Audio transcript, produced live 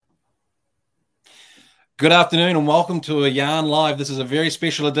Good afternoon and welcome to a Yarn Live. This is a very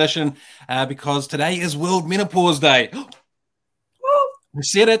special edition because today is World Menopause Day. I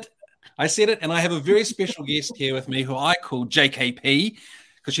said it, and I have a very special guest here with me who I call JKP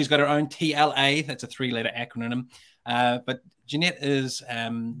because she's got her own TLA. That's a three-letter acronym. But Jeanette is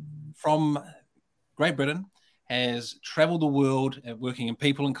from Great Britain, has traveled the world working in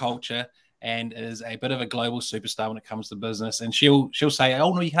people and culture, and is a bit of a global superstar when it comes to business. And she'll say,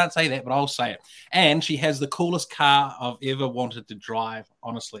 oh, no, you can't say that, but I'll say it. And she has the coolest car I've ever wanted to drive,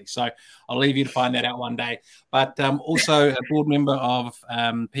 honestly. So I'll leave you to find that out one day. But also a board member of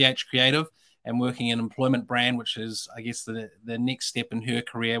PH Creative and working in employment brand, which is, I guess, the next step in her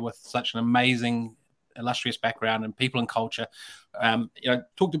career with such an amazing illustrious background in people and culture.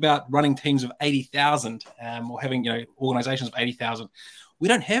 Talked about running teams of 80,000 or having, organizations of 80,000. We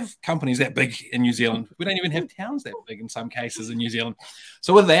don't have companies that big in New Zealand. We don't even have towns that big in some cases in New Zealand.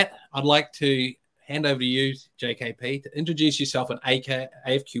 So with that, I'd like to hand over to you, JKP, to introduce yourself in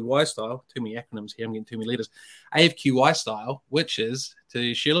AFQY style. Too many acronyms here. I'm getting too many letters. AFQY style, which is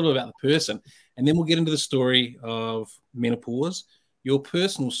to share a little bit about the person. And then we'll get into the story of menopause, your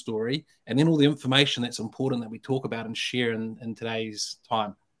personal story, and then all the information that's important that we talk about and share in today's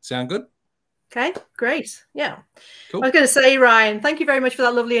time. Sound good? Okay, great. Yeah. Cool. I was going to say, Ryan, thank you very much for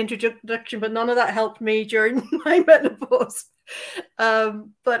that lovely introduction, but none of that helped me during my menopause.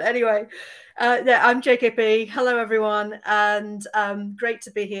 But anyway, I'm JKP. Hello, everyone. And great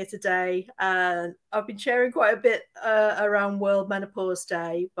to be here today. I've been sharing quite a bit around World Menopause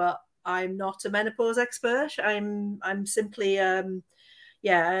Day, but I'm not a menopause expert. I'm simply an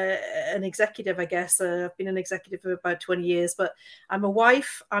executive, I guess. I've been an executive for about 20 years, but I'm a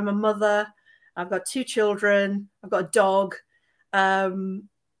wife, I'm a mother, I've got 2 children, I've got a dog, and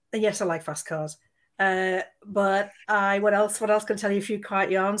yes, I like fast cars. But what else can I tell you? A few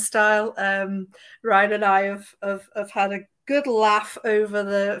quiet yarn style. Ryan and I have had a good laugh over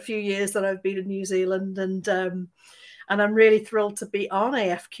the few years that I've been in New Zealand, and I'm really thrilled to be on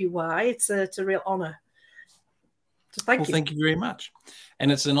AFQY. It's a real honour. So thank you. Thank you very much. And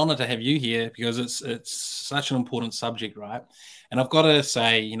it's an honor to have you here because it's such an important subject, right? And I've got to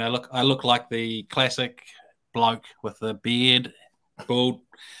say, I look like the classic bloke with the beard, bald,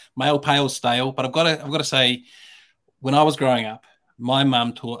 male, pale, stale. But I've got to say, when I was growing up, my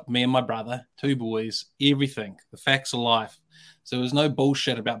mum taught me and my brother, 2 boys, everything, the facts of life. So there was no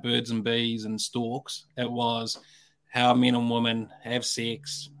bullshit about birds and bees and storks. It was how men and women have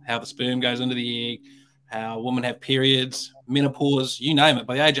sex, how the sperm goes into the egg, how women have periods, menopause, you name it.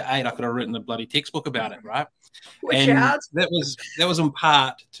 By the age of 8, I could have written a bloody textbook about it, right? That was in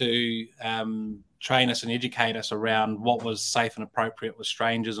part to train us and educate us around what was safe and appropriate with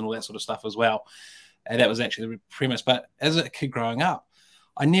strangers and all that sort of stuff as well. And that was actually the premise. But as a kid growing up,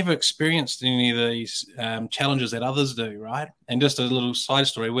 I never experienced any of these challenges that others do, right? And just a little side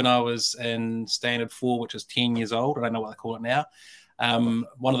story, when I was in Standard 4, which is 10 years old, I don't know what they call it now,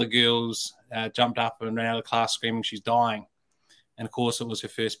 one of the girls jumped up and ran out of the class screaming she's dying. And, of course, it was her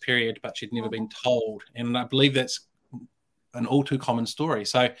first period, but she'd never been told. And I believe that's an all too common story.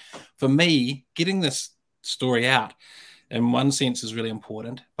 So for me, getting this story out in one sense is really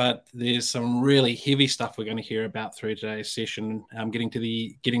important, but there's some really heavy stuff we're going to hear about through today's session, getting to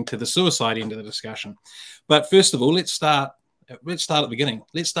the suicide end of the discussion. But first of all, let's start at the beginning.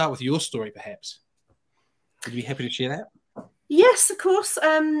 Let's start with your story, perhaps. Would you be happy to share that? Yes, of course.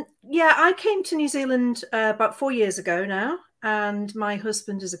 I came to New Zealand about 4 years ago now, and my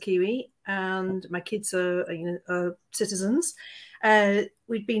husband is a Kiwi, and my kids are citizens.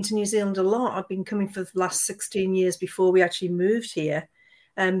 We'd been to New Zealand a lot. I've been coming for the last 16 years before we actually moved here.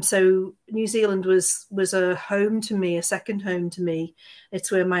 So New Zealand was a home to me, a second home to me. It's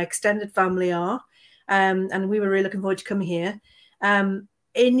where my extended family are, and we were really looking forward to coming here.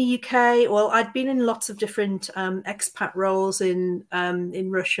 In the UK, well, I'd been in lots of different expat roles in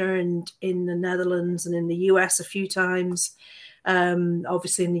Russia and in the Netherlands and in the US a few times,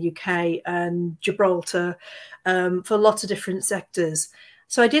 obviously in the UK and Gibraltar, for lots of different sectors.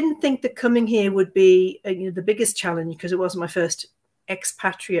 So I didn't think that coming here would be the biggest challenge because it wasn't my first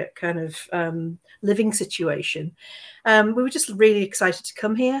expatriate kind of living situation. We were just really excited to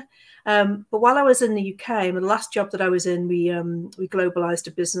come here. But while I was in the UK, the last job that I was in, we globalized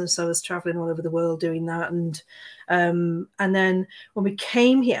a business. I was traveling all over the world doing that. And then when we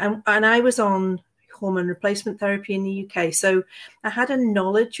came here, and I was on hormone replacement therapy in the UK. So I had a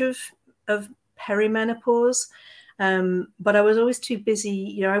knowledge of perimenopause, but I was always too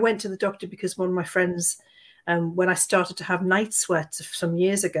busy. I went to the doctor because one of my friends, when I started to have night sweats some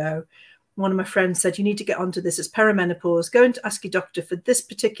years ago, one of my friends said, you need to get onto this. It's perimenopause. Go and ask your doctor for this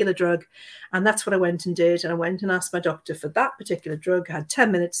particular drug. And that's what I went and did. And I went and asked my doctor for that particular drug. I had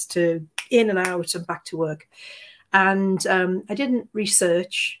 10 minutes to in and out and back to work. And I didn't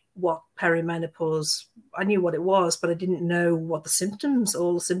research what perimenopause, I knew what it was, but I didn't know what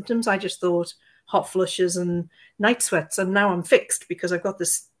all the symptoms. I just thought hot flushes and night sweats. And now I'm fixed because I've got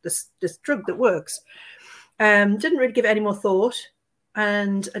this drug that works. Didn't really give it any more thought.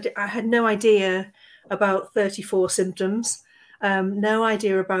 And I had no idea about 34 symptoms, no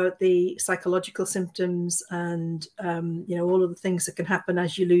idea about the psychological symptoms and, all of the things that can happen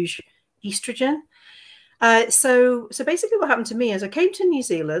as you lose estrogen. So basically what happened to me is I came to New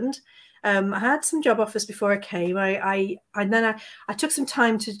Zealand. I had some job offers before I came. I took some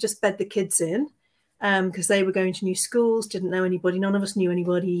time to just bed the kids in because they were going to new schools, didn't know anybody. None of us knew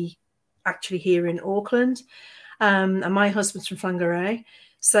anybody actually here in Auckland. And my husband's from Whangarei.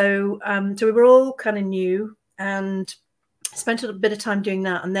 So we were all kind of new and spent a bit of time doing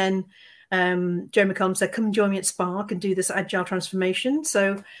that. And then Joe McCollum said, come and join me at Spark and do this agile transformation.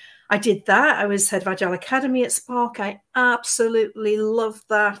 So I did that. I was head of Agile Academy at Spark. I absolutely loved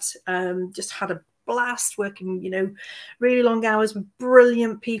that. Just had a blast working, really long hours with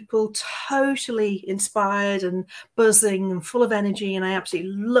brilliant people, totally inspired and buzzing and full of energy. And I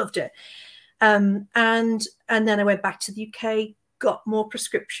absolutely loved it. And then I went back to the UK, got more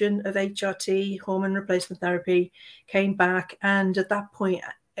prescription of HRT, hormone replacement therapy, came back. And at that point,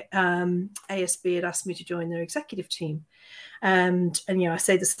 ASB had asked me to join their executive team. And I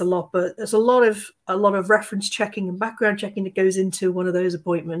say this a lot, but there's a lot of reference checking and background checking that goes into one of those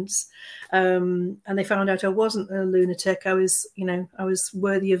appointments. And they found out I wasn't a lunatic. I was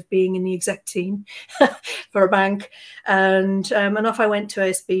worthy of being in the exec team for a bank. And off I went to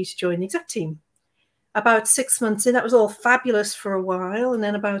ASB to join the exec team. About 6 months in, that was all fabulous for a while. And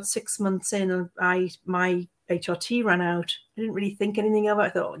then about 6 months in, my HRT ran out. I didn't really think anything of it. I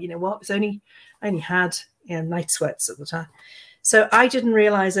thought, you know what, I only had night sweats at the time. So I didn't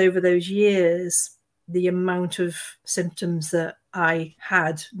realize over those years the amount of symptoms that I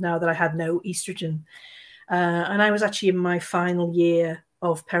had now that I had no estrogen. And I was actually in my final year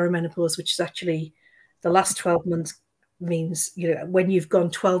of perimenopause, which is actually the last 12 months means, when you've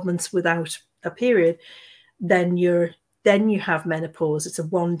gone 12 months without a period, then you have menopause. It's a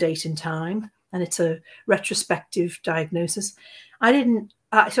one date in time and it's a retrospective diagnosis.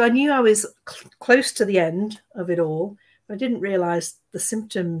 So I knew I was close to the end of it all, but I didn't realize the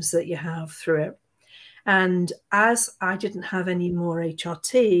symptoms that you have through it. And as I didn't have any more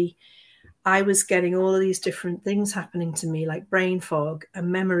HRT, I was getting all of these different things happening to me, like brain fog and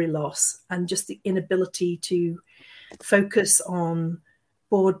memory loss, and just the inability to focus on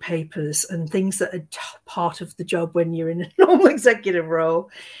board papers and things that are part of the job when you're in a normal executive role.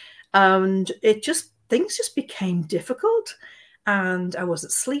 And things just became difficult. And I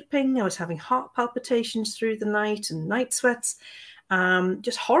wasn't sleeping. I was having heart palpitations through the night and night sweats.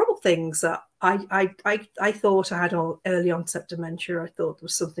 Just horrible things that I thought I had early onset dementia. I thought there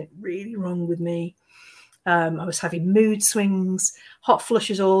was something really wrong with me. I was having mood swings, hot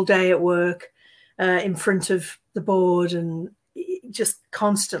flushes all day at work, in front of the board, and just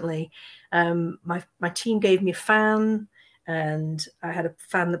constantly. My team gave me a fan, and I had a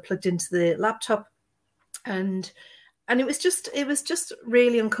fan that plugged into the laptop, and it was just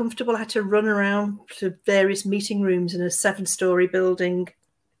really uncomfortable. I had to run around to various meeting rooms in a 7-story building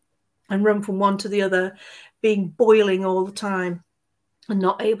and run from one to the other, being boiling all the time and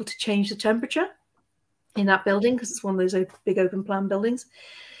not able to change the temperature in that building because it's one of those big open plan buildings.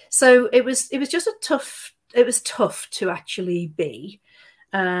 So it was just it was tough to actually be,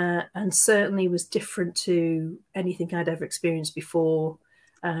 and certainly was different to anything I'd ever experienced before.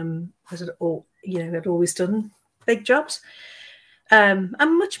 As I'd always done big jobs, and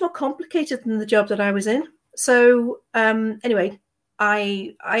much more complicated than the job that I was in. So anyway,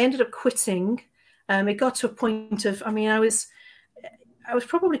 I ended up quitting. It got to a point of, I was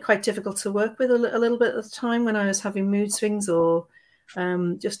probably quite difficult to work with a little bit at the time when I was having mood swings or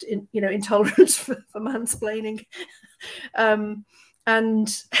just intolerance for mansplaining,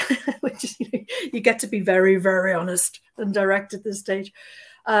 and which you get to be very, very honest and direct at this stage.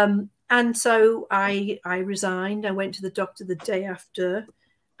 And so I resigned. I went to the doctor the day after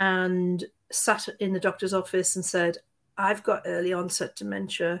and sat in the doctor's office and said, I've got early onset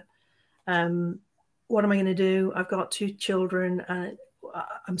dementia. What am I going to do? I've got 2 children and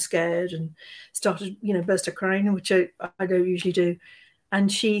I'm scared, and started, burst out crying, which I don't usually do.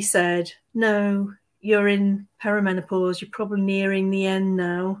 And she said, no, you're in perimenopause. You're probably nearing the end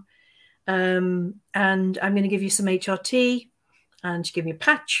now. And I'm going to give you some HRT. and she gave me a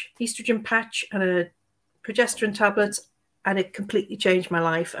patch, estrogen patch, and a progesterone tablet, and it completely changed my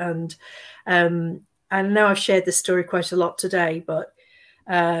life. And I know I've shared this story quite a lot today, but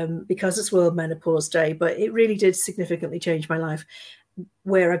because it's World Menopause Day, but it really did significantly change my life,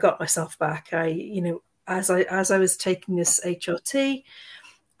 where I got myself back. As I was taking this HRT,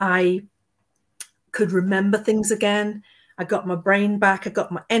 I could remember things again. I got my brain back. I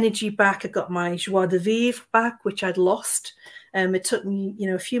got my energy back. I got my joie de vivre back, which I'd lost. It took me,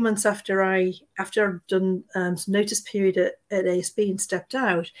 a few months after I'd done some notice period at ASB and stepped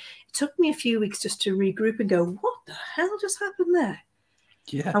out. It took me a few weeks just to regroup and go, what the hell just happened there?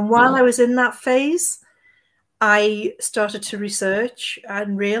 Yeah. And while I was in that phase, I started to research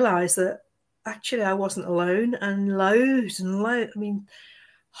and realize that actually I wasn't alone, and loads and loads. I mean,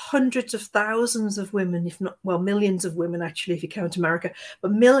 hundreds of thousands of women, if not, well, millions of women, actually, if you count America,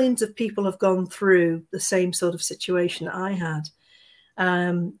 but millions of people have gone through the same sort of situation I had.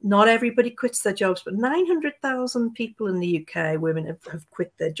 Not everybody quits their jobs, but 900,000 people in the UK, women have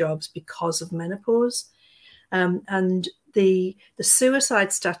quit their jobs because of menopause. And the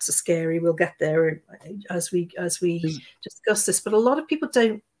suicide stats are scary. We'll get there as we discuss this. But a lot of people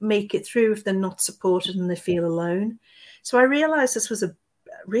don't make it through if they're not supported and they feel alone. So I realized this was a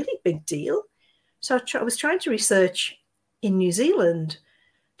really big deal. So I was trying to research in New Zealand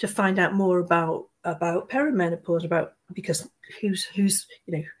to find out more about perimenopause, because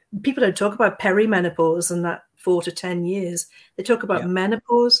people don't talk about perimenopause and that 4 to 10 years. They talk about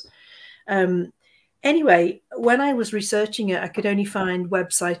menopause. Anyway, when I was researching it, I could only find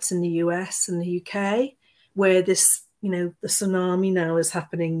websites in the US and the UK where this, the tsunami now is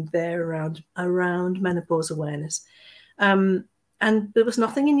happening there around menopause awareness. And there was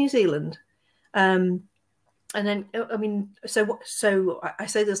nothing in New Zealand. And then, so I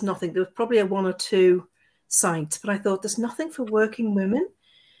say there's nothing. There was probably a 1 or 2 sites, but I thought there's nothing for working women.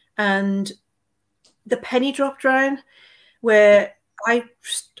 And the penny dropped down where I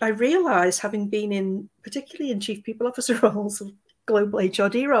realized, having been particularly in chief people officer roles, global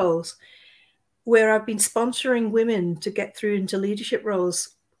HRD roles, where I've been sponsoring women to get through into leadership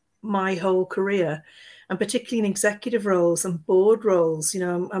roles my whole career, and particularly in executive roles and board roles.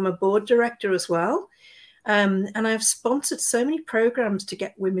 I'm a board director as well. And I've sponsored so many programs to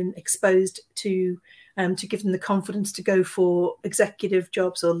get women exposed to give them the confidence to go for executive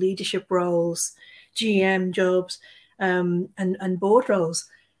jobs or leadership roles, GM jobs, and board roles.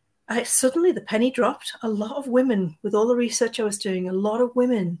 Suddenly the penny dropped. A lot of women, with all the research I was doing, a lot of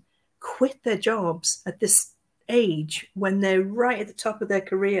women quit their jobs at this age when they're right at the top of their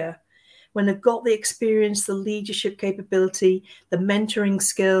career, when they've got the experience, the leadership capability, the mentoring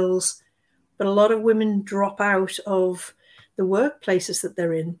skills. But a lot of women drop out of the workplaces that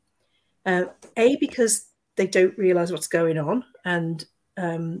they're in, because they don't realize what's going on and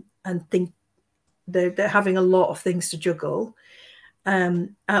think they're having a lot of things to juggle,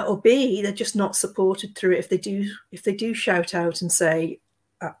 or B, they're just not supported through it. If they do shout out and say,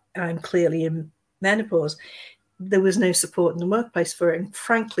 I'm clearly in menopause, there was no support in the workplace for it. And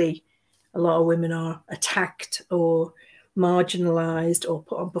frankly, a lot of women are attacked or marginalized or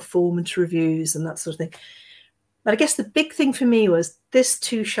put on performance reviews and that sort of thing. But I guess the big thing for me was, this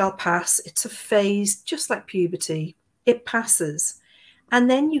too shall pass. It's a phase, just like puberty. It passes. And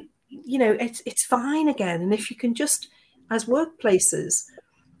then it's fine again. And if you can just, as workplaces,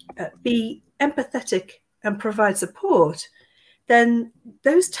 be empathetic and provide support, then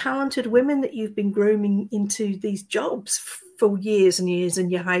those talented women that you've been grooming into these jobs for years and years in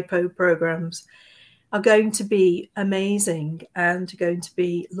your hypo programs are going to be amazing and going to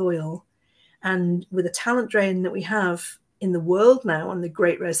be loyal. And with the talent drain that we have in the world now and the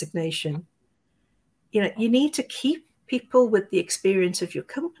Great Resignation, you need to keep people with the experience of your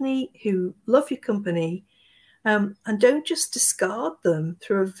company, who love your company, and don't just discard them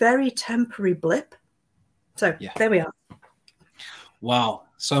through a very temporary blip. So There we are. Wow,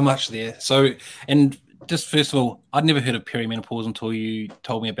 so much there. So, and just first of all, I'd never heard of perimenopause until you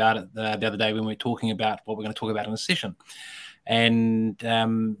told me about it the other day when we were talking about what we're going to talk about in the session. And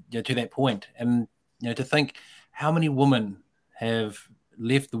to that point, and to think how many women have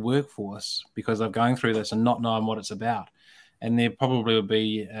left the workforce because they're going through this and not knowing what it's about. And there probably would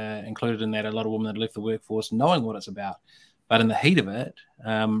be included in that a lot of women that left the workforce knowing what it's about, but in the heat of it,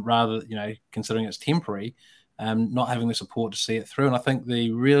 rather, considering it's temporary, not having the support to see it through. And I think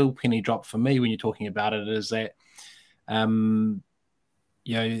the real penny drop for me when you're talking about it is that, in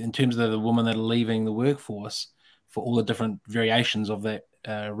terms of the women that are leaving the workforce for all the different variations of that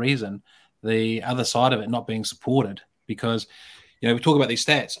reason, the other side of it not being supported, because we talk about these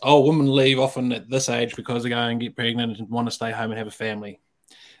stats. Oh, women leave often at this age because they go and get pregnant and want to stay home and have a family.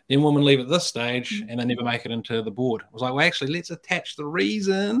 Then women leave at this stage and they never make it into the board. I was like, well, actually, let's attach the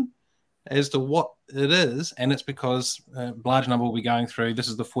reason as to what it is. And it's because a large number will be going through, this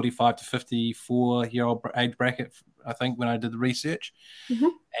is the 45 to 54-year-old age bracket, I think, when I did the research.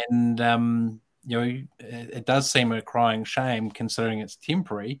 And, it does seem a crying shame considering it's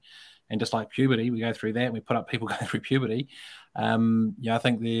temporary. And just like puberty, we go through that and we put up people going through puberty. I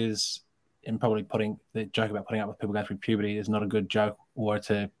think there's, and probably putting the joke about putting up with people going through puberty is not a good joke or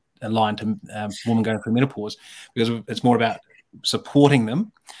to align to women going through menopause, because it's more about supporting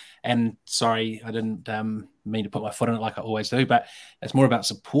them. And sorry, I didn't mean to put my foot in it like I always do, but it's more about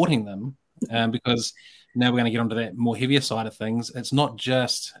supporting them because now we're going to get onto that more heavier side of things. It's not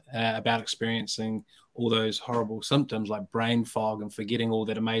just about experiencing all those horrible symptoms like brain fog and forgetting all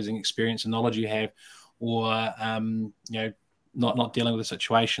that amazing experience and knowledge you have, or not dealing with the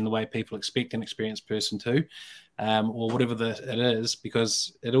situation the way people expect an experienced person to, or whatever it is,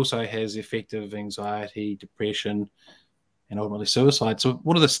 because it also has the effect of anxiety, depression, and ultimately suicide. So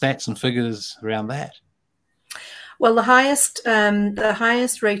what are the stats and figures around that? Well, the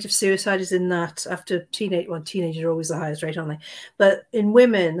highest rate of suicide is in that after teenagers are always the highest rate, aren't they? But in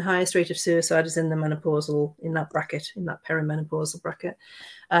women, the highest rate of suicide is in the menopausal, in that bracket, in that perimenopausal bracket.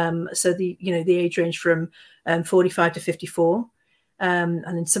 So the age range from 45 to 54.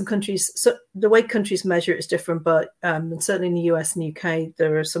 And in some countries, so the way countries measure it is different, but certainly in the US and UK,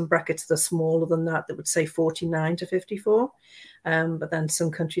 there are some brackets that are smaller than that would say 49 to 54. But then some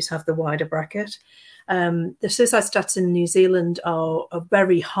countries have the wider bracket. The suicide stats in New Zealand are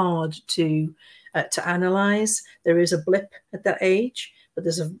very hard to analyze. There is a blip at that age, but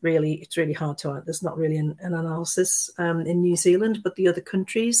it's really hard to. There's not really an analysis in New Zealand, but the other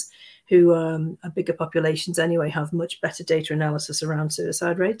countries who are bigger populations anyway have much better data analysis around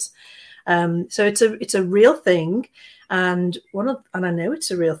suicide rates. So it's a real thing, and I know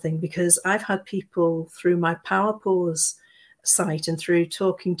it's a real thing because I've had people through my Power Pause site and through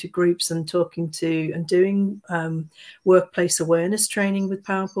talking to groups and doing workplace awareness training with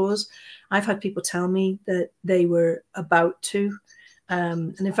Power Pause. I've had people tell me that they were about to,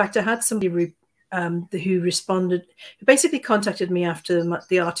 and in fact, I had somebody who responded, who basically contacted me after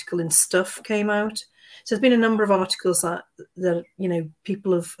the article in Stuff came out. So there's been a number of articles that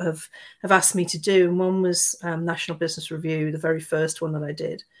people have asked me to do, and one was National Business Review, the very first one that I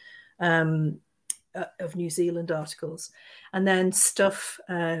did. Of New Zealand articles, and then Stuff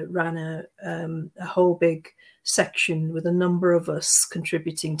ran a whole big section with a number of us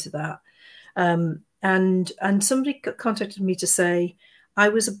contributing to that, and somebody contacted me to say I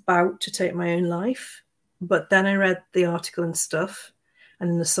was about to take my own life, but then I read the article and Stuff,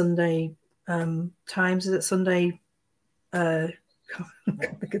 and in the Sunday Times, is it Sunday? I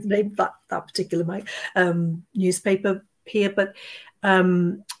can't think of the name of that particular newspaper here,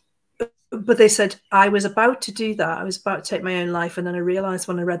 but they said I was about to do that. I was about to take my own life. And then I realized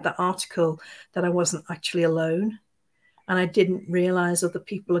when I read that article that I wasn't actually alone. And I didn't realize other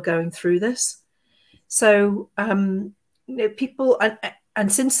people are going through this. So people,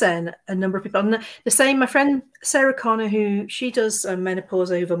 and since then, a number of people, and the same, my friend Sarah Connor, who she does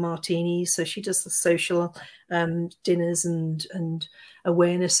menopause over martinis. So she does the social dinners and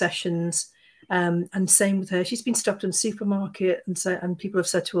awareness sessions. And same with her. She's been stopped in a supermarket, and people have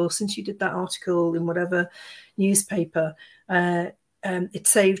said to her, since you did that article in whatever newspaper, it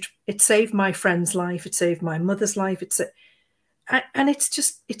saved my friend's life, it saved my mother's life. And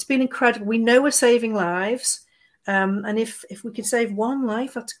it's been incredible. We know we're saving lives, and if we can save one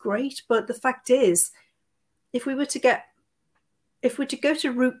life, that's great. But the fact is, if we to go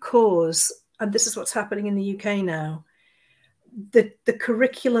to root cause, and this is what's happening in the UK now. The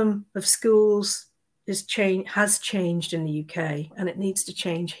curriculum of schools has changed in the UK, and it needs to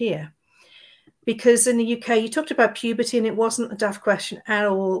change here. Because in the UK, you talked about puberty, and it wasn't a daft question at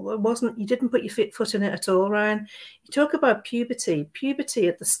all. It wasn't. You didn't put your foot in it at all, Ryan. You talk about puberty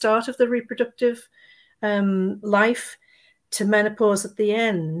at the start of the reproductive life to menopause at the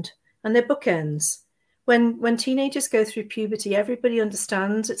end, and they're bookends. When teenagers go through puberty, everybody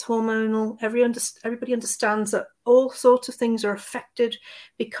understands it's hormonal. Everybody understands that all sorts of things are affected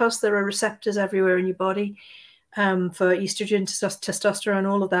because there are receptors everywhere in your body for estrogen,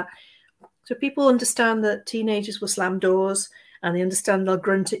 testosterone, all of that. So people understand that teenagers will slam doors, and they understand they'll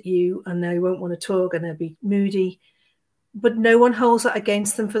grunt at you, and they won't want to talk, and they'll be moody. But no one holds that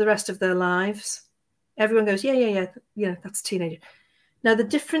against them for the rest of their lives. Everyone goes, yeah, that's a teenager. Now, the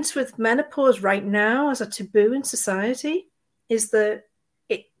difference with menopause right now as a taboo in society is that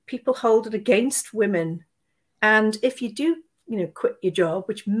people hold it against women. And if you do quit your job,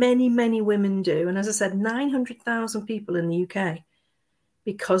 which many, many women do. And as I said, 900,000 people in the UK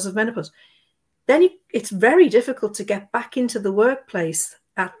because of menopause. Then it's very difficult to get back into the workplace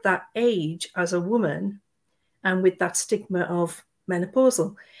at that age as a woman and with that stigma of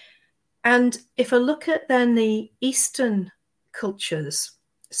menopausal. And if I look at then the Eastern cultures,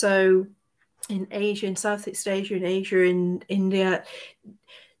 so in Asia, in Southeast Asia, in Asia, in India,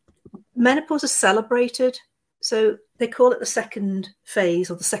 menopause is celebrated. So they call it the second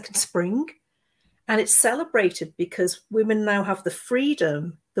phase or the second spring. And it's celebrated because women now have the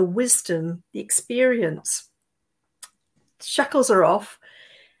freedom, the wisdom, the experience. Shackles are off,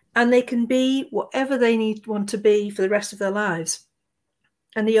 and they can be whatever they want to be for the rest of their lives.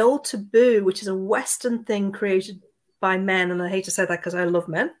 And the old taboo, which is a Western thing created by men, and I hate to say that because I love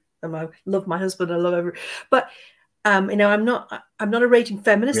men, and I love my husband, I love every, but I'm not a raging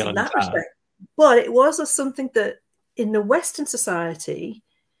feminist in that respect. But it was something that in the Western society,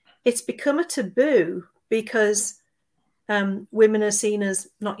 it's become a taboo because women are seen as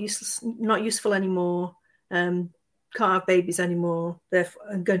not useful anymore, can't have babies anymore, they're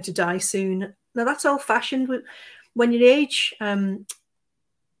going to die soon. Now that's old-fashioned. When you age, when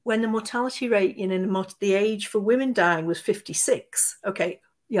the mortality rate, the age for women dying was 56, okay,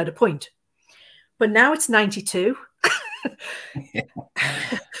 you had a point. But now it's 92. Yeah.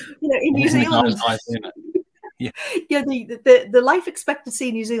 In New Zealand, the life expectancy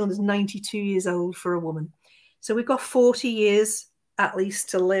in New Zealand is 92 years old for a woman. So we've got 40 years at least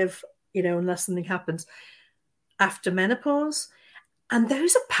to live, unless something happens after menopause. And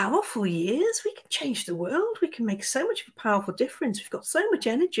those are powerful years. We can change the world. We can make so much of a powerful difference. We've got so much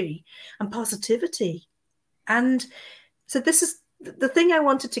energy and positivity. And so this is the thing I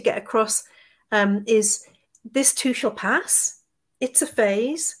wanted to get across, is this too shall pass. It's a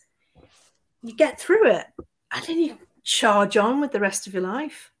phase. You get through it, and then you charge on with the rest of your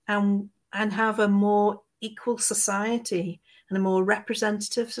life and have a more equal society and a more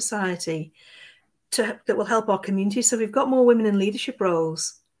representative society that will help our community. So we've got more women in leadership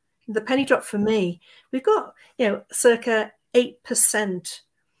roles. The penny drop for me, we've got, circa 8%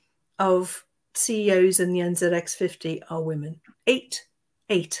 of CEOs in the NZX 50 are women. 8.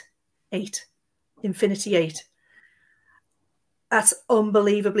 Infinity 8. That's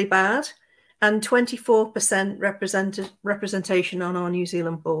unbelievably bad. And 24% representation on our New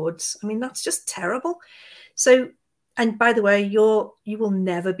Zealand boards. I mean, that's just terrible. So, and by the way, you will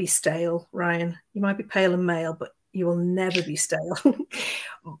never be stale, Ryan. You might be pale and male, but you will never be stale.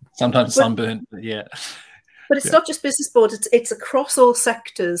 Sometimes sunburnt, but yeah. But it's not just business boards. It's across all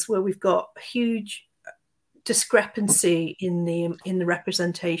sectors where we've got a huge discrepancy in the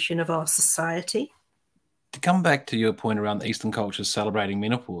representation of our society. To come back to your point around the Eastern culture celebrating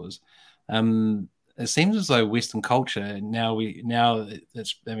menopause, it seems as though Western culture now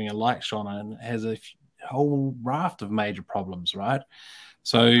it's having a light shone on and has a whole raft of major problems, right?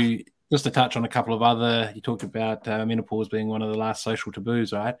 So just to touch on a couple of other, you talked about menopause being one of the last social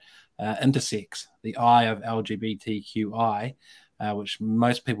taboos, right? Intersex, the I of LGBTQI, which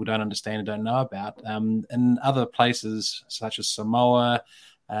most people don't understand and don't know about. In other places such as Samoa,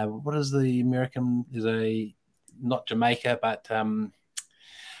 what is the American? Is not Jamaica, but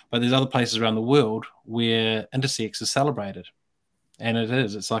there's other places around the world where intersex is celebrated, and it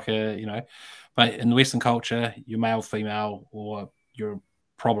is. It's like but in the Western culture, you're male, female, or you're a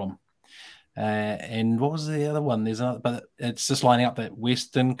problem. And what was the other one? There's another, but it's just lining up that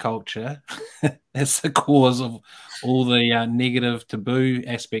Western culture is the cause of all the negative taboo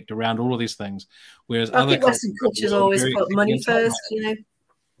aspect around all of these things. Whereas I think Western cultures always put money first, I'm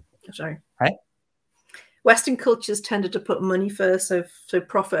sorry. Right? Western cultures tended to put money first, so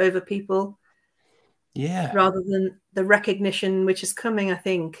profit over people. Yeah. Rather than the recognition, which is coming, I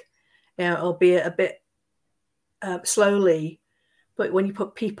think, albeit a bit slowly. But when you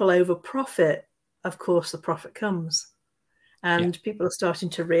put people over profit, of course, the profit comes. And people are starting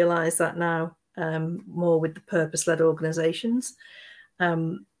to realize that now, more with the purpose-led organizations.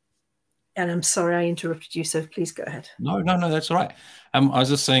 And I'm sorry I interrupted you, so please go ahead. No, that's all right. I was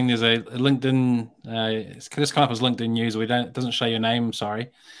just saying there's a LinkedIn, it's just come up as LinkedIn news. It doesn't show your name, sorry.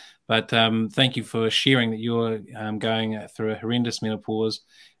 But thank you for sharing that you're going through a horrendous menopause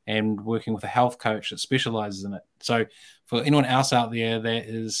and working with a health coach that specializes in it. So for anyone else out there that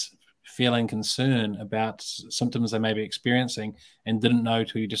is feeling concern about symptoms they may be experiencing and didn't know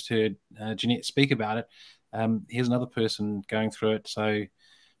till you just heard Jeanette speak about it, here's another person going through it. So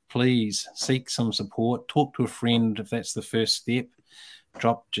please seek some support. Talk to a friend if that's the first step.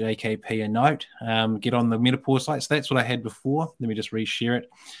 Drop JKP a note. Get on the menopause site. So that's what I had before. Let me just reshare it.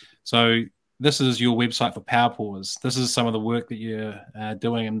 So this is your website for Menopause. This is some of the work that you're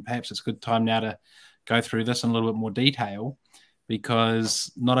doing, and perhaps it's a good time now to go through this in a little bit more detail,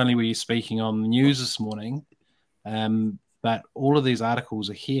 because not only were you speaking on the news this morning, but all of these articles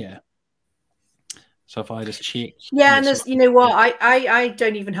are here. So if I just check. Yeah, and there's, you know what, I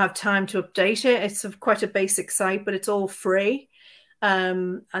don't even have time to update it. It's quite a basic site, but it's all free.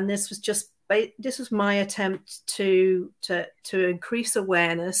 And this was my attempt to increase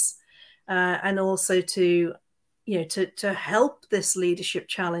awareness, and also to help this leadership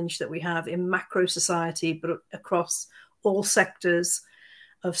challenge that we have in macro society, but across all sectors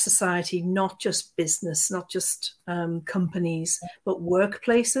of society, not just business, not just companies, but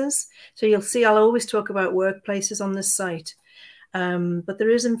workplaces. So you'll see I'll always talk about workplaces on this site. But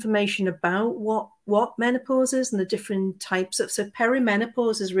there is information about what menopause is and the different types of. So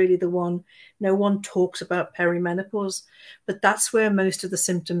perimenopause is really the one. No one talks about perimenopause, but that's where most of the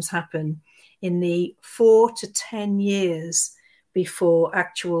symptoms happen in the 4 to 10 years before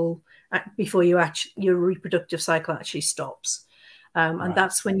your reproductive cycle actually stops. And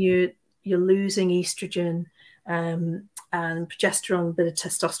that's when you're losing estrogen and progesterone, a bit of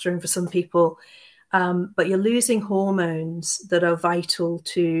testosterone for some people, but you're losing hormones that are vital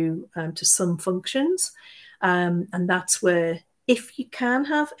to some functions, and that's where, if you can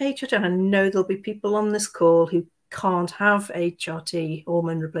have HRT, and I know there'll be people on this call who can't have HRT,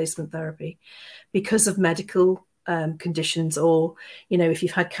 hormone replacement therapy, because of medical conditions, or if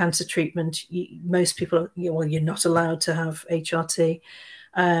you've had cancer treatment, most people you're not allowed to have HRT.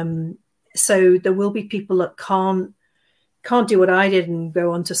 So there will be people that can't do what I did and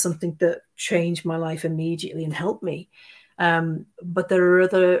go on to something that changed my life immediately and helped me. But there are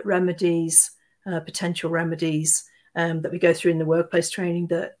other remedies, potential remedies, that we go through in the workplace training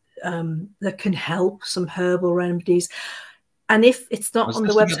that can help, some herbal remedies. And if it's not on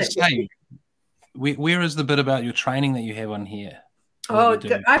the website, where is the bit about your training that you have on here?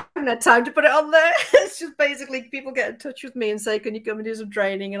 I haven't had time to put it on there. It's just basically people get in touch with me and say, can you come and do some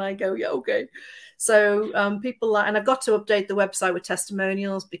training? And I go, yeah, okay. So people and I've got to update the website with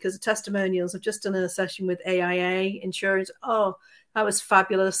testimonials, because the testimonials, I've just done a session with AIA Insurance. Oh, that was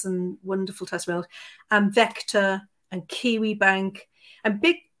fabulous and wonderful testimonials. And Vector and Kiwi Bank and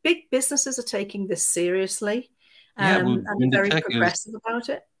big businesses are taking this seriously, and very progressive about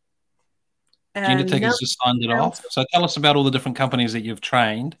it. Gender Tech has just signed it off. So tell us about all the different companies that you've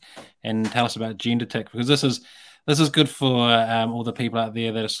trained, and tell us about Gender Tech, because this is good for all the people out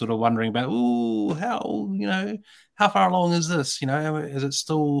there that are sort of wondering about, how far along is this? Is it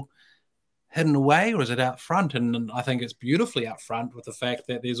still hidden away, or is it out front? And I think it's beautifully out front with the fact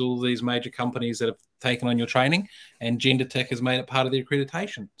that there's all these major companies that have taken on your training, and Gender Tech has made it part of the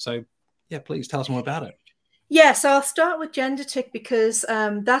accreditation. So yeah, please tell us more about it. Yeah, so I'll start with Gender Tech, because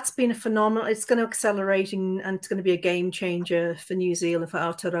that's been a phenomenal. It's going to accelerate, and it's going to be a game changer for New Zealand, for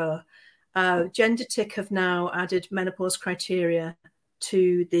Aotearoa. Gender Tech have now added menopause criteria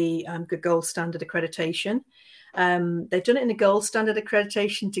to the gold standard accreditation. They've done it in the gold standard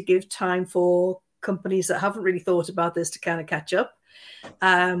accreditation to give time for companies that haven't really thought about this to kind of catch up.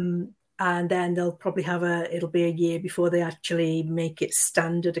 And then they'll probably it'll be a year before they actually make it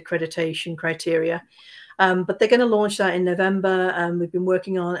standard accreditation criteria. But they're going to launch that in November. We've been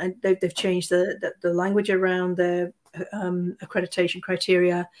working on, and they've changed the language around their accreditation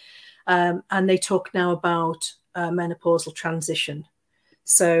criteria, and they talk now about menopausal transition.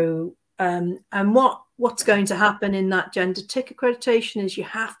 So, and what's going to happen in that Gender Tech accreditation is you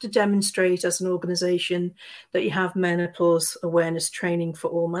have to demonstrate as an organisation that you have menopause awareness training for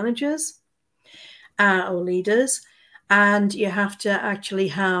all managers or leaders, and you have to actually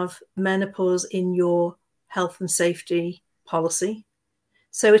have menopause in your health and safety policy.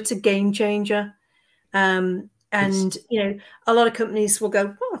 So it's a game changer. And, a lot of companies will go,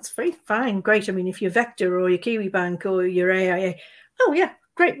 well, that's very fine, great. I mean, if you're Vector or your Kiwi Bank or your AIA, oh, yeah,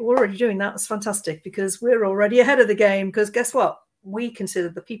 great, we're already doing that. That's fantastic, because we're already ahead of the game. Because guess what? We consider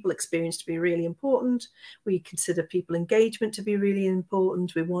the people experience to be really important. We consider people engagement to be really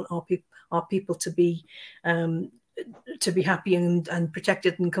important. We want our people to be happy and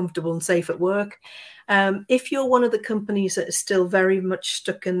protected and comfortable and safe at work. If you're one of the companies that is still very much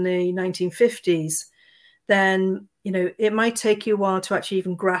stuck in the 1950s, then it might take you a while to actually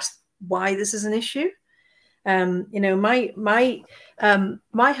even grasp why this is an issue. My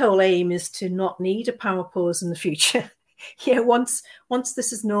whole aim is to not need a power pause in the future. Once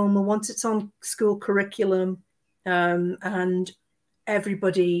this is normal, once it's on school curriculum, and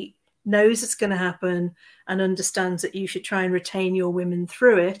everybody knows it's going to happen and understands that you should try and retain your women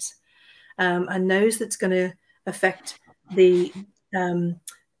through it, and knows that's going to affect the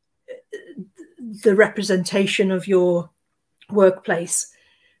the representation of your workplace,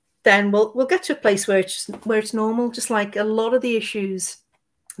 then we'll get to a place where it's normal. Just like a lot of the issues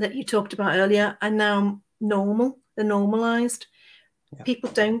that you talked about earlier are now normal. They're normalized. Yeah.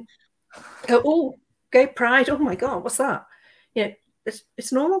 People don't go, oh, gay pride. Oh my God, what's that?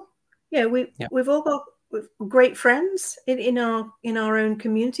 It's normal. We've all got great friends in our own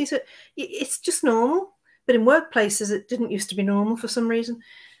community. So it's just normal. But in workplaces, it didn't used to be normal for some reason.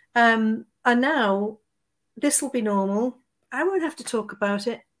 And now this will be normal. I won't have to talk about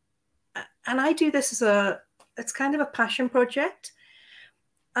it. And I do this it's kind of a passion project.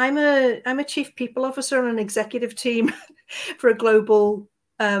 I'm a chief people officer on an executive team for a global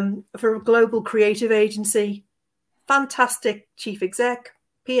creative agency. Fantastic chief exec,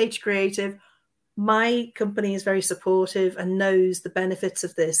 PH Creative. My company is very supportive and knows the benefits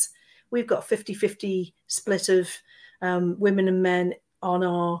of this. We've got 50-50 split of women and men on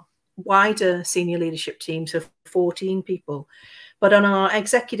our wider senior leadership team, so 14 people. But on our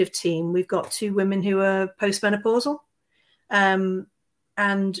executive team, we've got 2 women who are postmenopausal,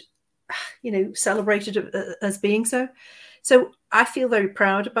 and celebrated as being so. So I feel very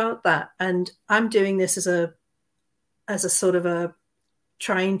proud about that, and I'm doing this as a sort of a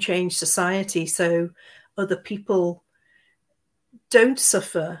try and change society so other people don't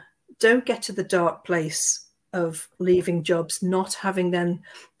suffer, don't get to the dark place of leaving jobs, not having then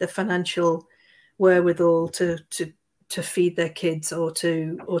the financial wherewithal to feed their kids or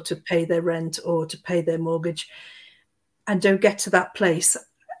to pay their rent or to pay their mortgage, and don't get to that place.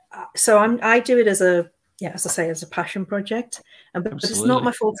 So I do it as a passion project, but it's not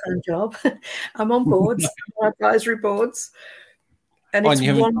my full-time job. I'm on boards, advisory boards, and it's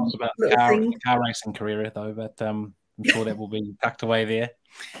you one haven't about the car racing career though, but I'm sure that will be tucked away there.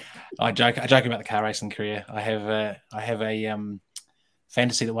 I joke about the car racing career. I have a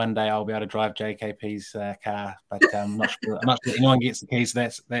fantasy that one day I'll be able to drive JKP's car, but I'm not sure anyone gets the keys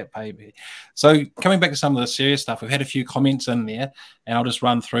to that baby. So coming back to some of the serious stuff, we've had a few comments in there, and I'll just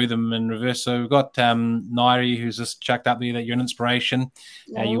run through them in reverse. So we've got Nairi, who's just chucked up there that you're an inspiration.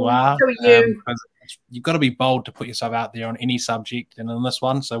 You are. So are you. You've got to be bold to put yourself out there on any subject, and on this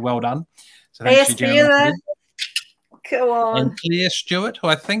one, so well done. So thanks for your Go on. And Claire Stewart, who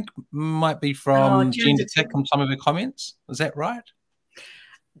I think might be from Gender Tech from some of her comments. Is that right?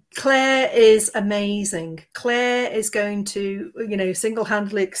 Claire is amazing. Claire is going to,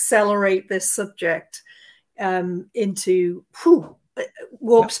 single-handedly accelerate this subject into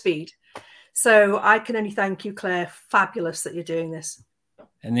warp speed. So I can only thank you, Claire. Fabulous that you're doing this.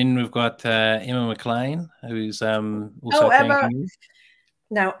 And then we've got Emma McLean, who's also thanking you.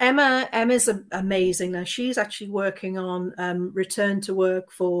 Now, Emma's amazing. Now, she's actually working on return to work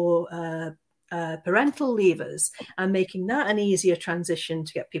for parental leavers and making that an easier transition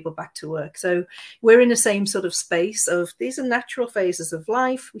to get people back to work. So we're in the same sort of space of these are natural phases of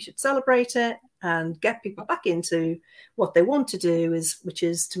life. We should celebrate it and get people back into what they want to do, which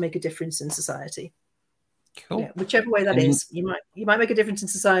is to make a difference in society. Cool. Yeah, whichever way that is. You might make a difference in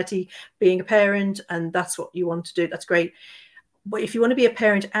society being a parent, and that's what you want to do. That's great. But if you want to be a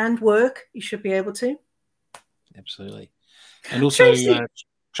parent and work, you should be able to. Absolutely. And also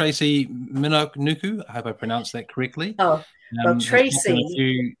Tracy Minonuku, I hope I pronounced that correctly. Oh, well,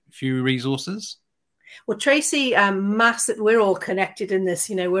 Tracy. A few resources. Well, Tracy, massive. We're all connected in this.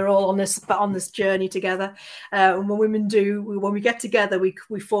 We're all on this journey together. And when we get together,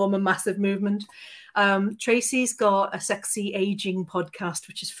 we form a massive movement. Tracy's got a sexy aging podcast,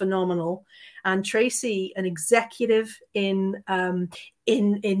 which is phenomenal. And Tracy, an executive in gyms.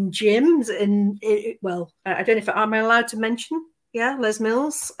 I don't know if am I allowed to mention. Yeah, Les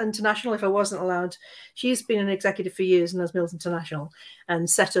Mills International. If I wasn't allowed, she's been an executive for years in Les Mills International and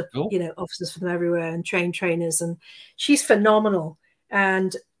set up, offices for them everywhere and trained trainers. And she's phenomenal.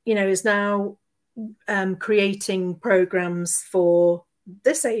 And is now creating programs for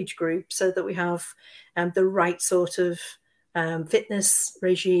this age group so that we have the right sort of fitness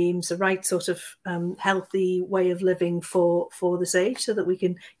regimes, the right sort of healthy way of living for this age, so that we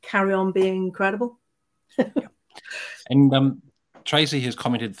can carry on being incredible. And Tracy has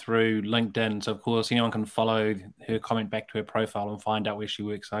commented through LinkedIn, so of course anyone can follow her comment back to her profile and find out where she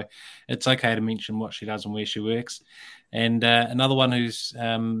works. So it's okay to mention what she does and where she works. And another one who's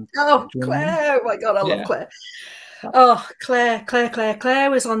Claire! Oh my God, I love Claire. Oh, Claire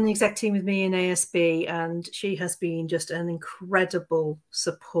was on the exec team with me in ASB, and she has been just an incredible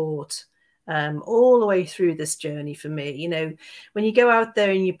support all the way through this journey for me. When you go out there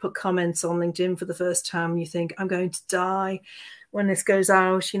and you put comments on LinkedIn for the first time, you think, I'm going to die when this goes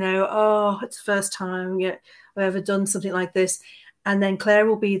out, it's the first time I've ever done something like this. And then Claire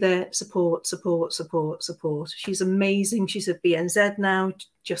will be there, support. She's amazing. She's at BNZ now,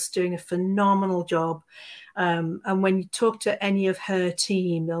 just doing a phenomenal job. And when you talk to any of her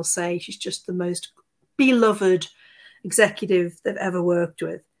team, they'll say she's just the most beloved executive they've ever worked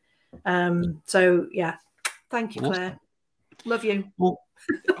with. So, yeah, thank you, Claire. Love you. Well,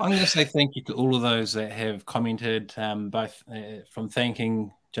 I'm going to say thank you to all of those that have commented, both from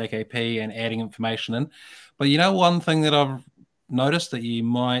thanking JKP and adding information in. But you know, one thing that I've noticed that you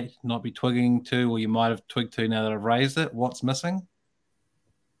might not be twigging to, or you might have twigged to now that I've raised it, what's missing?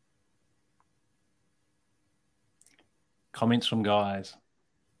 Comments from guys.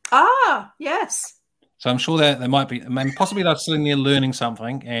 Ah, yes. So I'm sure that they might be, possibly they're sitting there learning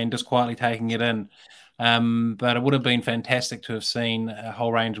something and just quietly taking it in. But it would have been fantastic to have seen a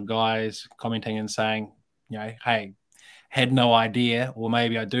whole range of guys commenting and saying, you know, hey, had no idea, or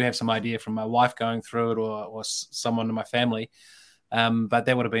maybe I do have some idea from my wife going through it, or someone in my family. But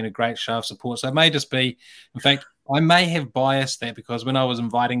that would have been a great show of support. So it may just be, in fact, I may have biased that, because when I was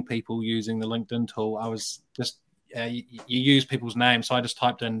inviting people using the LinkedIn tool, I was just, you use people's names. So I just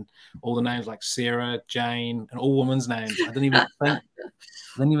typed in all the names like Sarah, Jane, and all women's names. I didn't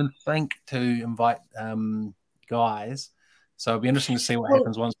even think to invite guys. So it'll be interesting to see what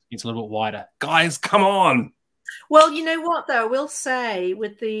happens once it gets a little bit wider. Guys, come on. Well, you know what, though? I will say,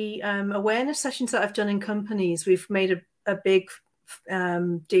 with the awareness sessions that I've done in companies, we've made a big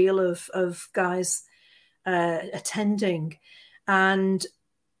deal of guys attending, and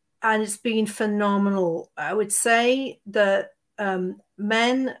it's been phenomenal. I would say that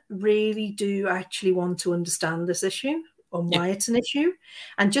men really do actually want to understand this issue, or why it's an issue.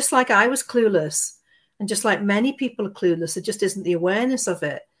 And just like I was clueless, and just like many people are clueless, there just isn't the awareness of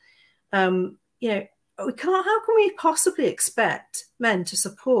it. You know, we can't. How can we possibly expect men to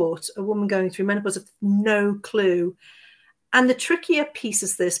support a woman going through menopause with no clue? And the trickier piece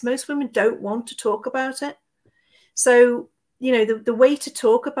is this: most women don't want to talk about it. So, you know, the way to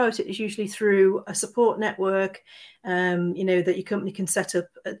talk about it is usually through a support network, you know, that your company can set up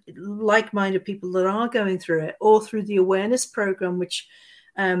like-minded people that are going through it, or through the awareness program, which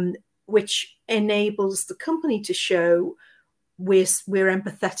enables the company to show we're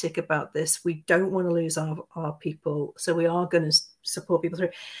empathetic about this. We don't want to lose our people, so we are going to support people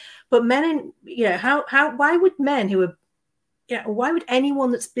through. But men, you know, why would men who are, why would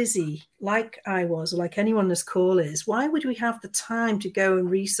anyone that's busy, like I was, or like anyone on this call is, why would we have the time to go and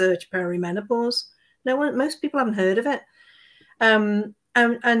research perimenopause? No one, most people haven't heard of it.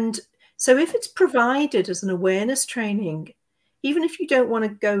 And so if it's provided as an awareness training, even if you don't want to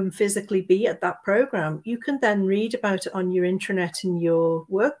go and physically be at that program, you can then read about it on your intranet in your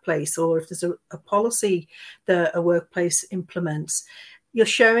workplace, or if there's a policy that a workplace implements, you're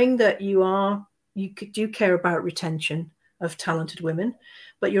showing that you do care about retention of talented women,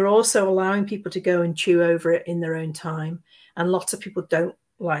 but you're also allowing people to go and chew over it in their own time. And lots of people don't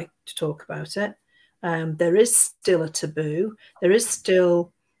like to talk about it. There is still a taboo. There is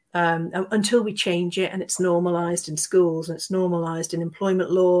still, until we change it and it's normalized in schools and it's normalized in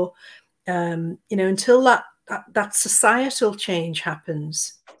employment law, you know, until that societal change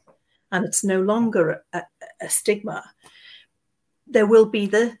happens and it's no longer a stigma, there will be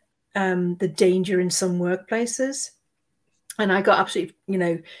the danger in some workplaces. And I got absolutely, you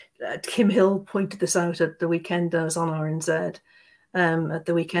know, Kim Hill pointed this out at the weekend. I was on RNZ at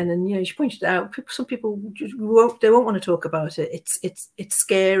the weekend, and you know, she pointed out some people just won't want to talk about it. It's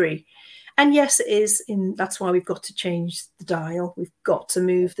scary, and yes, it is. That's why we've got to change the dial. We've got to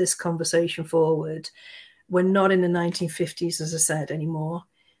move this conversation forward. We're not in the 1950s, as I said, anymore.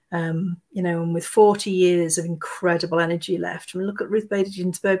 You know, and with 40 years of incredible energy left. I mean, look at Ruth Bader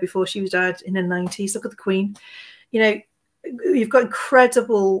Ginsburg before she died in her 90s. Look at the Queen. You know, you've got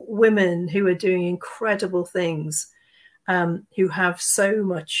incredible women who are doing incredible things, who have so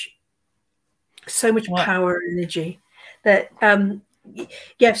much power and energy that,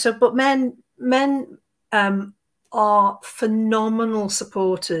 So, but men are phenomenal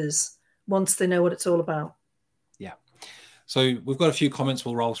supporters once they know what it's all about. Yeah. So we've got a few comments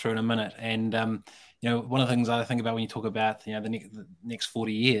we'll roll through in a minute. And, you know, one of the things I think about when you talk about, you know, the next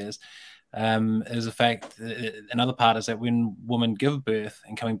 40 years, is the fact, another part is that when women give birth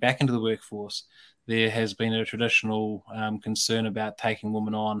and coming back into the workforce, there has been a traditional concern about taking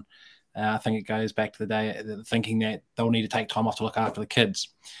women on. I think it goes back to the day thinking that they'll need to take time off to look after the kids.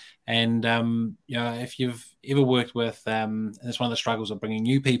 And, you know, if you've ever worked with, and it's one of the struggles of bringing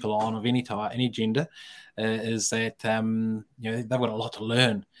new people on of any type, any gender, is that, you know, they've got a lot to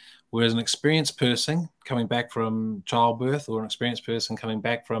learn. Whereas an experienced person coming back from childbirth, or an experienced person coming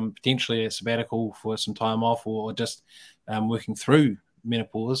back from potentially a sabbatical for some time off, or just working through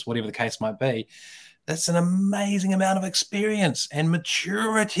menopause, whatever the case might be, that's an amazing amount of experience and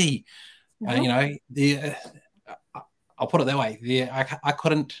maturity. I'll put it that way. I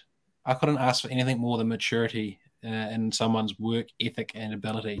couldn't ask for anything more than maturity in someone's work ethic and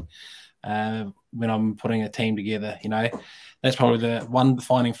ability when I'm putting a team together. That's probably the one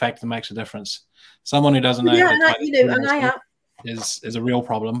defining factor that makes a difference. Someone who doesn't know how to is a real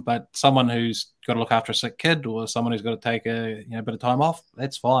problem, but someone who's got to look after a sick kid, or someone who's got to take a bit of time off,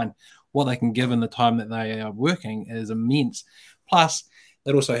 that's fine. What they can give in the time that they are working is immense. Plus,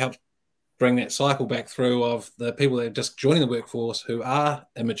 that also helps bring that cycle back through of the people that are just joining the workforce who are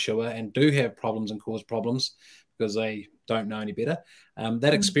immature and do have problems and cause problems because they don't know any better.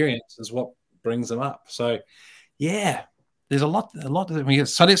 That experience is what brings them up. So, yeah, there's a lot.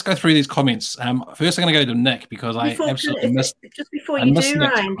 So let's go through these comments. First, I'm going to go to Nick because I absolutely missed. Just before you do,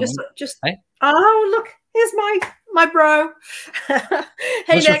 Ryan, hey? Oh, look, here's my bro.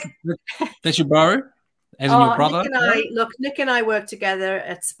 Hey, Nick. That's your bro, as in your brother. Nick and I work together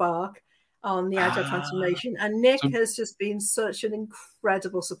at Spark on the Agile Transformation, and Nick has just been such an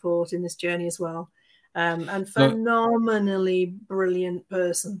incredible support in this journey as well. And phenomenally brilliant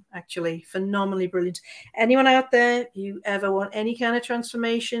person, actually. Phenomenally brilliant. Anyone out there, you ever want any kind of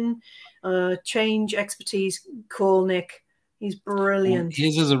transformation, change, expertise, call Nick. He's brilliant.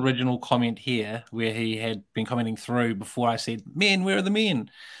 Here's his original comment here, where he had been commenting through before I said, "Men, where are the men?"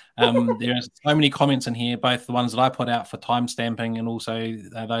 There are so many comments in here, both the ones that I put out for time stamping and also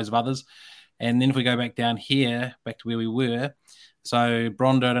those of others. And then if we go back down here, back to where we were, so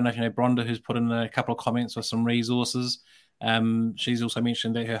Bronda, I don't know if you know Bronda, who's put in a couple of comments with some resources. She's also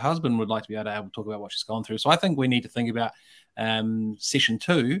mentioned that her husband would like to be able to talk about what she's gone through. So I think we need to think about session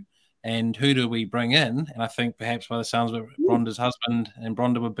 2 and who do we bring in. And I think perhaps by the sounds of it, Bronda's husband and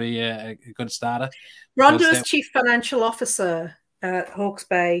Bronda would be a good starter. Bronda is Chief Financial Officer at Hawke's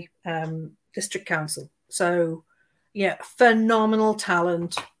Bay District Council. So, yeah, phenomenal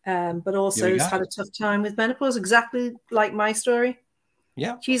talent, but also has had a tough time with menopause, exactly like my story.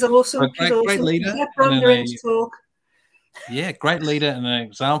 Yeah. She's awesome. Great leader. Get Bronda in to talk. Yeah, great leader in an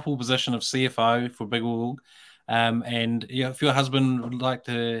example position of CFO for Big Org. And if your husband would like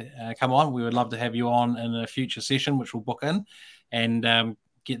to come on, we would love to have you on in a future session, which we'll book in, and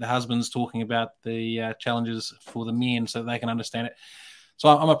get the husbands talking about the challenges for the men so they can understand it. So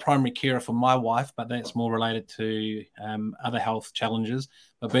I'm a primary carer for my wife, but that's more related to other health challenges.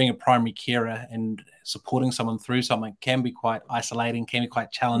 But being a primary carer and supporting someone through something can be quite isolating, can be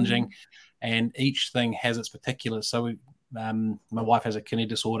quite challenging, and each thing has its particulars. So my wife has a kidney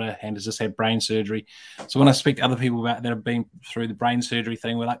disorder and has just had brain surgery. So when I speak to other people that have been through the brain surgery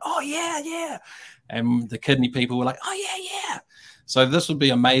thing, we're like, oh, yeah. And the kidney people were like, oh, yeah. So this would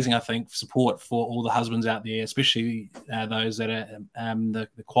be amazing, I think, support for all the husbands out there, especially those that are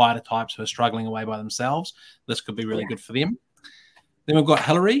the quieter types who are struggling away by themselves. This could be really good for them. Then we've got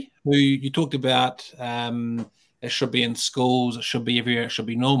Hillary, who you talked about. It should be in schools. It should be everywhere. It should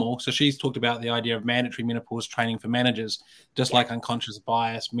be normal. So she's talked about the idea of mandatory menopause training for managers, just like unconscious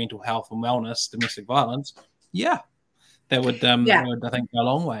bias, mental health and wellness, domestic violence. Yeah, that would I think, go a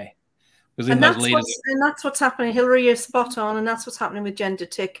long way. And that's what's happening. Hillary, you're spot on, and that's what's happening with Gender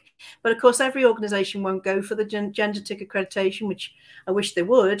Tick. But of course, every organisation won't go for the Gender Tick accreditation, which I wish they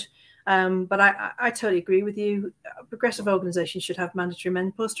would. But I totally agree with you. Progressive organisations should have mandatory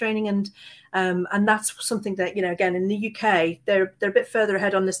menopause training, and that's something that, again, in the UK, they're a bit further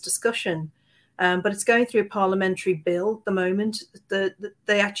ahead on this discussion. But it's going through a parliamentary bill at the moment.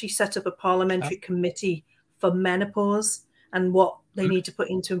 They actually set up a parliamentary committee for menopause and what they need to put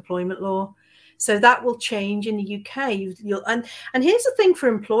into employment law. So that will change in the UK. And here's the thing for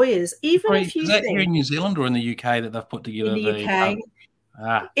employers, even if you think... Is that here in New Zealand or in the UK that they've put together? In the UK.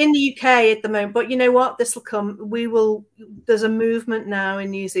 In the UK at the moment. But you know what? This will come. There's a movement now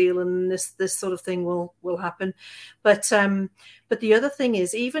in New Zealand. This sort of thing will happen. But the other thing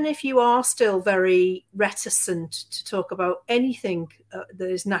is, even if you are still very reticent to talk about anything that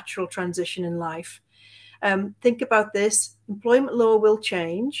is natural transition in life, think about this. Employment law will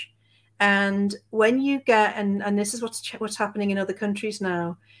change, and when you get and this is what's happening in other countries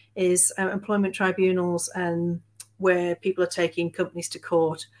now is employment tribunals and where people are taking companies to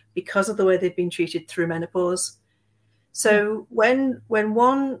court because of the way they've been treated through menopause. So when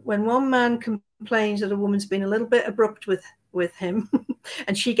one man complains that a woman's been a little bit abrupt with him,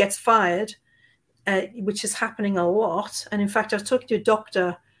 and she gets fired, which is happening a lot. And in fact, I was talking to a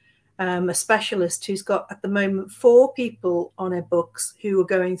doctor a specialist who's got at the moment 4 people on her books who are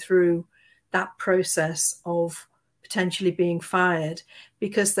going through that process of potentially being fired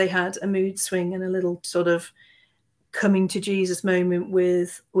because they had a mood swing and a little sort of coming to Jesus moment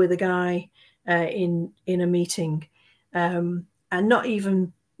with a guy in a meeting, and not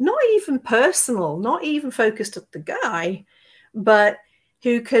even personal, not even focused at the guy, but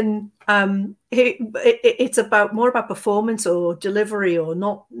who can it's about more about performance or delivery or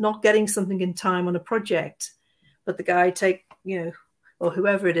not getting something in time on a project, but the guy or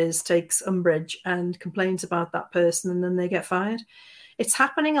whoever it is takes umbrage and complains about that person, and then they get fired. It's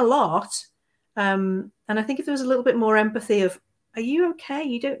happening a lot. And I think if there was a little bit more empathy of, are you okay?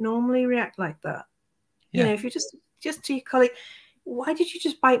 You don't normally react like that. Yeah. If you're just to your colleague, why did you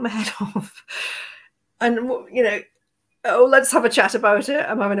just bite my head off? And, oh, let's have a chat about it.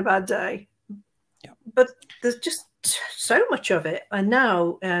 I'm having a bad day. Yeah. But there's just so much of it. And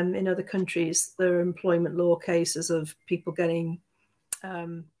now in other countries, there are employment law cases of people getting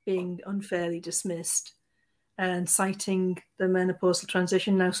being unfairly dismissed and citing the menopausal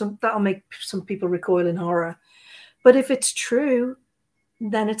transition. Now, that'll make some people recoil in horror. But if it's true,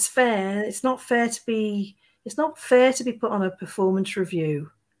 then it's fair. It's not fair to be put on a performance review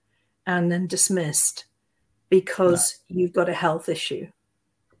and then dismissed because you've got a health issue.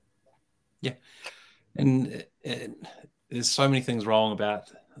 Yeah. And there's so many things wrong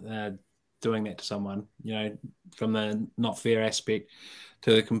about doing that to someone, from the not fair aspect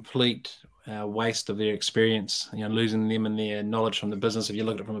to the complete waste of their experience, losing them and their knowledge from the business. If you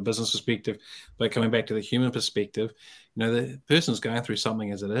look at it from a business perspective, but coming back to the human perspective, the person's going through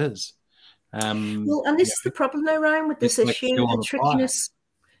something as it is. Well, and this is the problem though, Ryan, with this issue, the trickiness.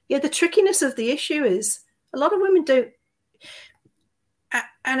 Yeah, the trickiness of the issue is a lot of women don't,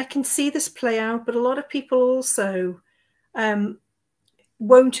 and I can see this play out, but a lot of people also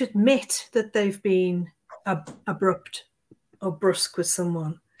won't admit that they've been abrupt or brusque with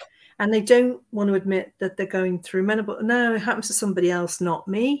someone. And they don't want to admit that they're going through menopause. No, it happens to somebody else, not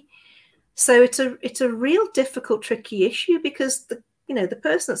me. So it's a real difficult, tricky issue because the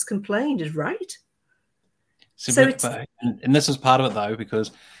person that's complained is right. And this is part of it though,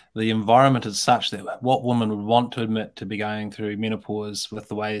 because the environment is such that what women would want to admit to be going through menopause with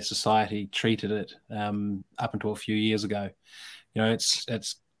the way society treated it up until a few years ago,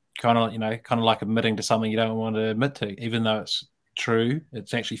 it's kind of like admitting to something you don't want to admit to, even though it's true,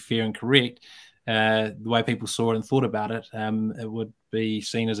 it's actually fair and correct. The way people saw it and thought about it, it would be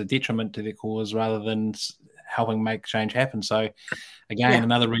seen as a detriment to their cause rather than helping make change happen. So again,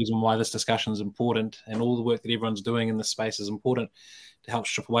 another reason why this discussion is important, and all the work that everyone's doing in this space is important to help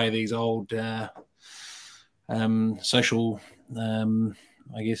strip away these old social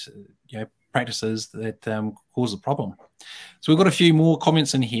practices that cause the problem. So we've got a few more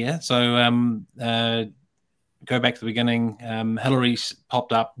comments in here. So go back to the beginning. Hillary's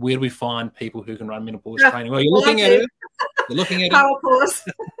popped up. Where do we find people who can run menopause training? Well, you're looking at it. You're looking at Power pause.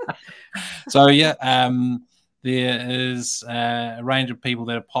 So there is a range of people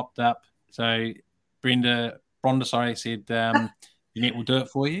that have popped up. So Bronda said, Jeanette will do it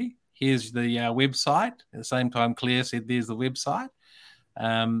for you. Here's the website. At the same time, Claire said, there's the website.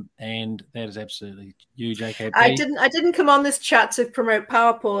 And that is absolutely you, JKP. I didn't come on this chat to promote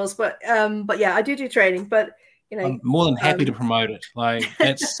power pause, but yeah, I do training. But I'm more than happy to promote it. Like,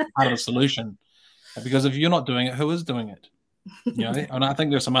 that's part of the solution. Because if you're not doing it, who is doing it? And I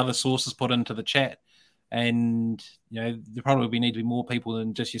think there's some other sources put into the chat, and there probably need to be more people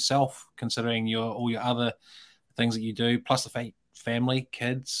than just yourself, considering all your other things that you do, plus the family,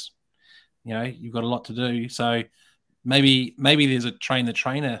 kids. You've got a lot to do. So maybe there's a train the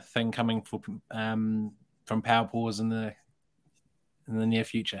trainer thing coming from Power Pause in the near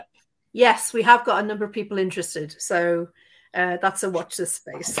future. Yes, we have got a number of people interested, so that's a watch this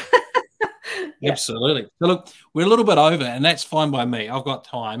space. Yeah. Absolutely. So look, we're a little bit over, and that's fine by me. I've got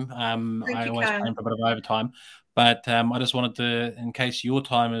time. I always plan for a bit of overtime, but I just wanted to, in case your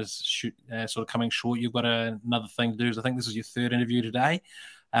time is sort of coming short, you've got another thing to do. I think this is your 3rd interview today,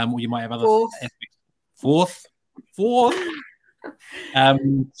 or you might have other aspects. Fourth. So I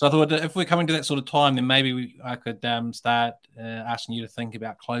thought if we're coming to that sort of time, then maybe I could start asking you to think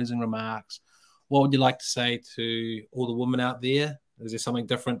about closing remarks. What would you like to say to all the women out there? Is there something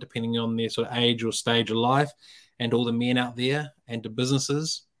different depending on their sort of age or stage of life, and all the men out there, and to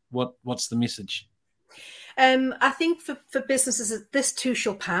businesses? What's the message? I think for businesses, this too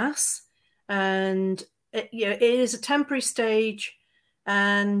shall pass, and it is a temporary stage,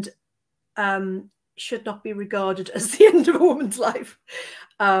 and should not be regarded as the end of a woman's life.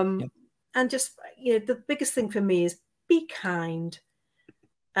 And just the biggest thing for me is be kind.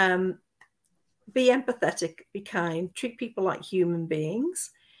 Be empathetic, be kind, treat people like human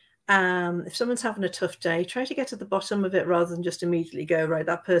beings. If someone's having a tough day, try to get to the bottom of it rather than just immediately go, right,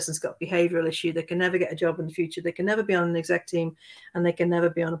 that person's got a behavioral issue. They can never get a job in the future. They can never be on an exec team, and they can never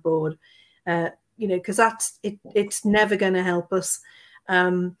be on a board. Because that's it. It's never going to help us.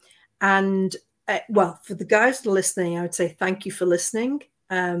 Well, for the guys that are listening, I would say thank you for listening,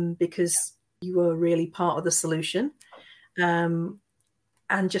 because you were really part of the solution.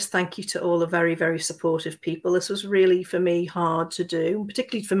 And just thank you to all the very, very supportive people. This was really, for me, hard to do,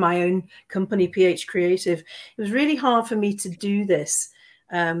 particularly for my own company, PH Creative. It was really hard for me to do this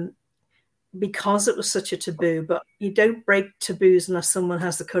because it was such a taboo. But you don't break taboos unless someone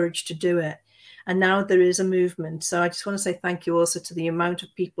has the courage to do it. And now there is a movement. So I just want to say thank you also to the amount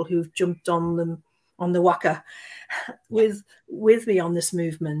of people who've jumped on the waka with me on this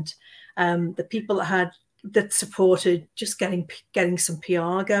movement. The people that supported just getting some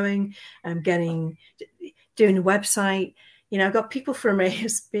PR going and doing a website. I've got people from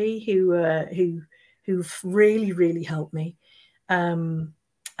ASB who've really, really helped me. And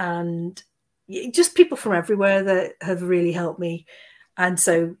just people from everywhere that have really helped me. And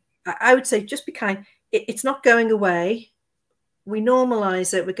so I would say just be kind. It's not going away. We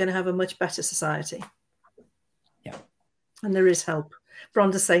normalize it. We're going to have a much better society. Yeah. And there is help.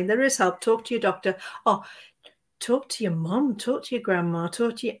 Bronda's saying there is help. Talk to your doctor. Oh, talk to your mum, talk to your grandma,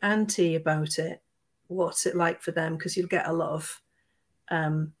 talk to your auntie about it. What's it like for them? Because you'll get a lot of,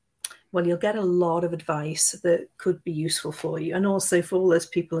 you'll get a lot of advice that could be useful for you. And also for all those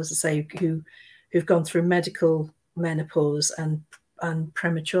people, as I say, who've gone through medical menopause and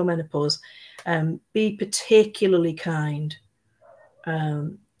premature menopause, be particularly kind.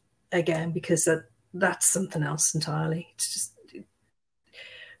 Again, because that's something else entirely. It's just,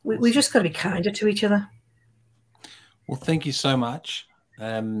 we've just got to be kinder to each other. Well, thank you so much.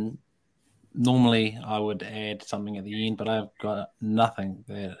 Normally I would add something at the end, but I've got nothing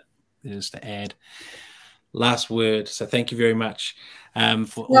there is to add. Last word. So thank you very much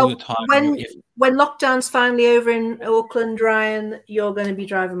for all your time. When lockdown's finally over in Auckland, Ryan, you're going to be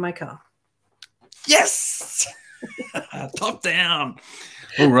driving my car. Yes! Top down.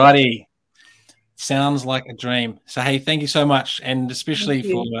 Alrighty. Sounds like a dream. So, hey, thank you so much. And especially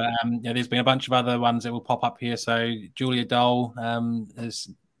for, there's been a bunch of other ones that will pop up here. So Julia Dole is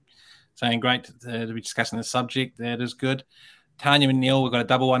saying great to be discussing the subject. That is good. Tanya McNeil, we've got a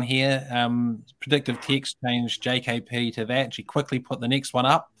double one here. Predictive text changed JKP to that. She quickly put the next one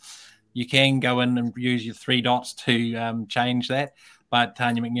up. You can go in and use your 3 dots to change that. But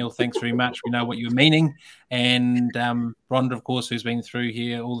Tanya McNeil, thanks very much. We know what you're meaning. And Bronda, of course, who's been through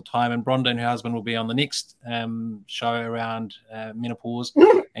here all the time. And Bronda and her husband will be on the next show around menopause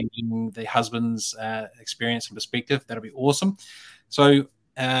and getting the husband's experience and perspective. That'll be awesome. So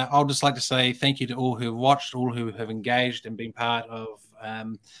I'll just like to say thank you to all who have watched, all who have engaged and been part of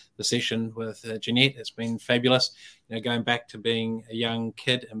the session with Jeanette. It's been fabulous. Going back to being a young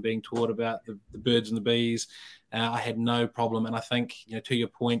kid and being taught about the birds and the bees, I had no problem. And I think, to your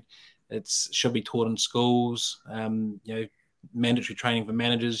point, it should be taught in schools, mandatory training for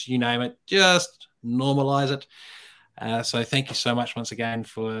managers, you name it, just normalize it. So thank you so much once again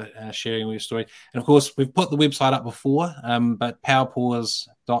for sharing your story. And of course, we've put the website up before, but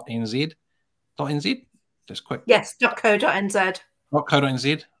powerpause.nz. .nz? Just quick. Yes, .co.nz.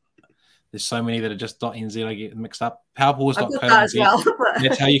 .co.nz. There's so many that are just .nz. I get mixed up. Powerpause.co.nz. Well,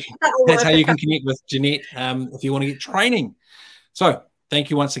 that's how you can connect with Jeanette if you want to get training. So thank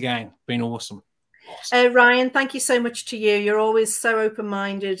you once again. Been awesome. Ryan, thank you so much to you. You're always so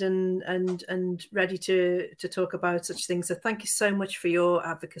open-minded and ready to talk about such things. So thank you so much for your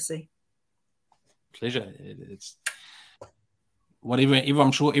advocacy. Pleasure. It's whatever.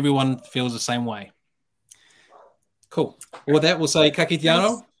 I'm sure everyone feels the same way. Cool. Well, with that, we'll say ka kite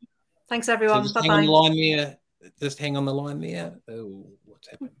anō. Thanks, everyone. So bye-bye. Just hang on the line there. Oh, what's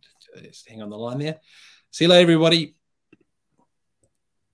happened? Just hang on the line there. See you later, everybody.